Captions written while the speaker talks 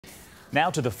Now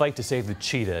to the fight to save the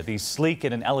cheetah. These sleek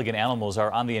and elegant animals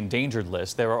are on the endangered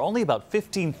list. There are only about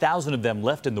 15,000 of them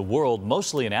left in the world,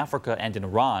 mostly in Africa and in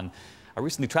Iran. I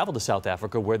recently traveled to South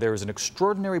Africa, where there is an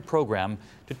extraordinary program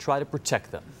to try to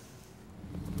protect them.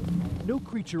 No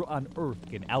creature on Earth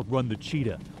can outrun the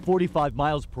cheetah, 45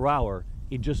 miles per hour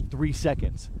in just 3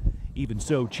 seconds. Even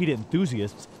so, cheetah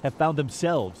enthusiasts have found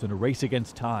themselves in a race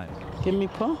against time. Give me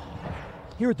paw.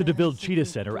 Here at the DeVille Cheetah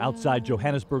Center outside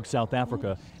Johannesburg, South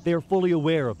Africa, they are fully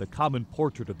aware of the common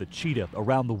portrait of the cheetah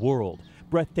around the world,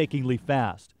 breathtakingly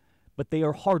fast. But they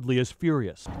are hardly as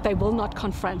furious. They will not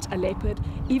confront a leopard.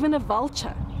 Even a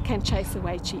vulture can chase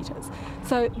away cheetahs.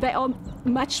 So they are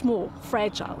much more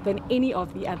fragile than any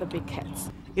of the other big cats.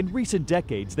 In recent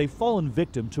decades, they've fallen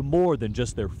victim to more than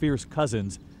just their fierce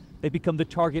cousins. They've become the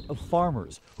target of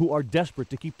farmers who are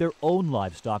desperate to keep their own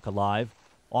livestock alive,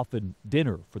 often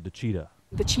dinner for the cheetah.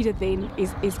 The cheetah then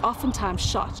is oftentimes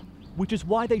shot. Which is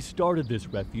why they started this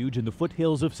refuge in the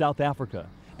foothills of South Africa.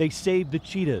 They saved the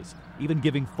cheetahs, even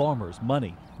giving farmers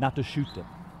money not to shoot them.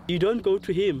 You don't go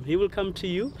to him, he will come to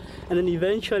you, and then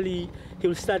eventually he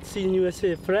will start seeing you as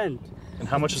a friend. And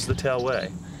how much does the tail weigh?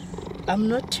 I'm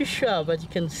not too sure, but you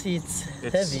can see it's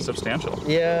heavy. It's substantial.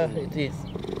 Yeah, it is.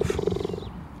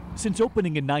 Since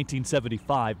opening in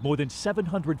 1975, more than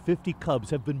 750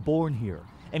 cubs have been born here.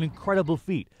 An incredible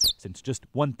feat, since just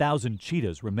 1,000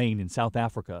 cheetahs remain in South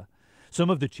Africa. Some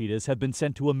of the cheetahs have been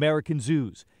sent to American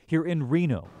zoos, here in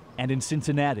Reno and in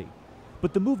Cincinnati.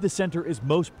 But the move the center is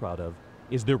most proud of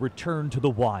is their return to the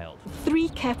wild. 3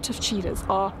 captive cheetahs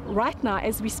are, right now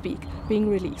as we speak, being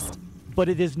released. But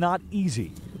it is not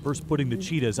easy. First putting the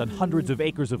cheetahs on hundreds of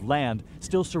acres of land,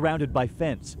 still surrounded by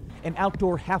fence. An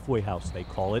outdoor halfway house, they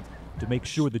call it, to make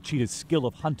sure the cheetah's skill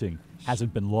of hunting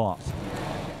hasn't been lost.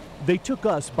 They took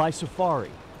us by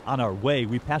safari. On our way,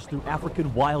 we passed through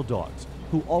African wild dogs,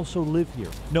 who also live here,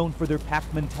 known for their pack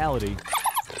mentality.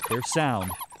 Their sound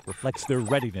reflects their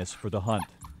readiness for the hunt.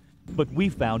 But we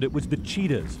found it was the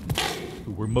cheetahs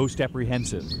who were most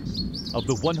apprehensive. Of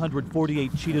the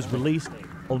 148 cheetahs released,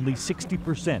 only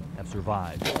 60% have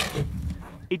survived.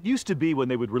 It used to be when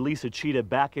they would release a cheetah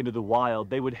back into the wild,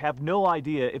 they would have no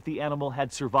idea if the animal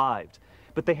had survived.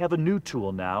 But they have a new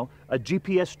tool now, a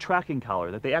GPS tracking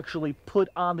collar that they actually put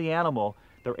on the animal.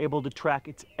 They're able to track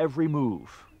its every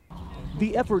move.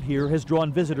 The effort here has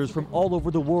drawn visitors from all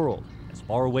over the world, as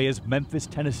far away as Memphis,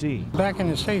 Tennessee. Back in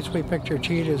the States, we picture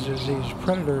cheetahs as these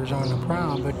predators on the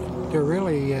prowl, but they're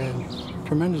really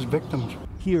tremendous victims.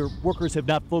 Here, workers have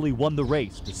not fully won the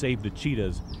race to save the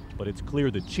cheetahs, but it's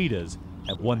clear the cheetahs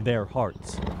have won their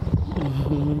hearts.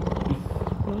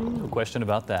 No question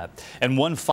about that. And one